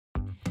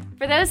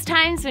For those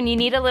times when you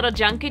need a little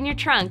junk in your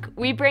trunk,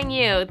 we bring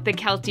you the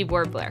Kelty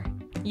Warbler.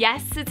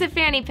 Yes, it's a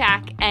fanny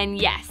pack, and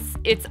yes,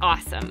 it's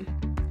awesome.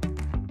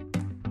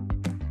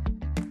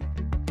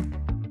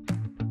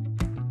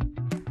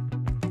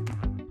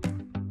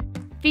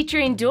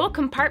 Featuring dual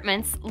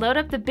compartments, load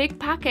up the big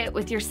pocket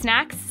with your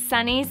snacks,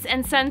 sunnies,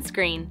 and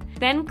sunscreen.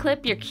 Then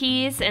clip your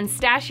keys and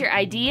stash your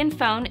ID and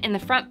phone in the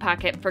front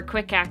pocket for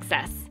quick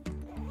access.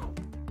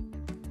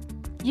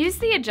 Use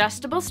the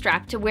adjustable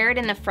strap to wear it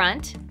in the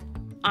front,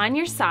 on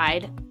your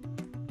side,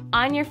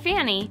 on your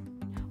fanny,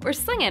 or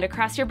sling it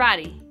across your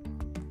body.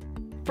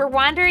 For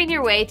wandering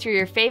your way through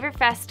your favorite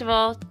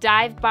festival,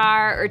 dive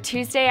bar, or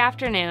Tuesday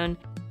afternoon,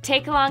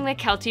 take along the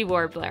Kelty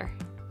Warbler.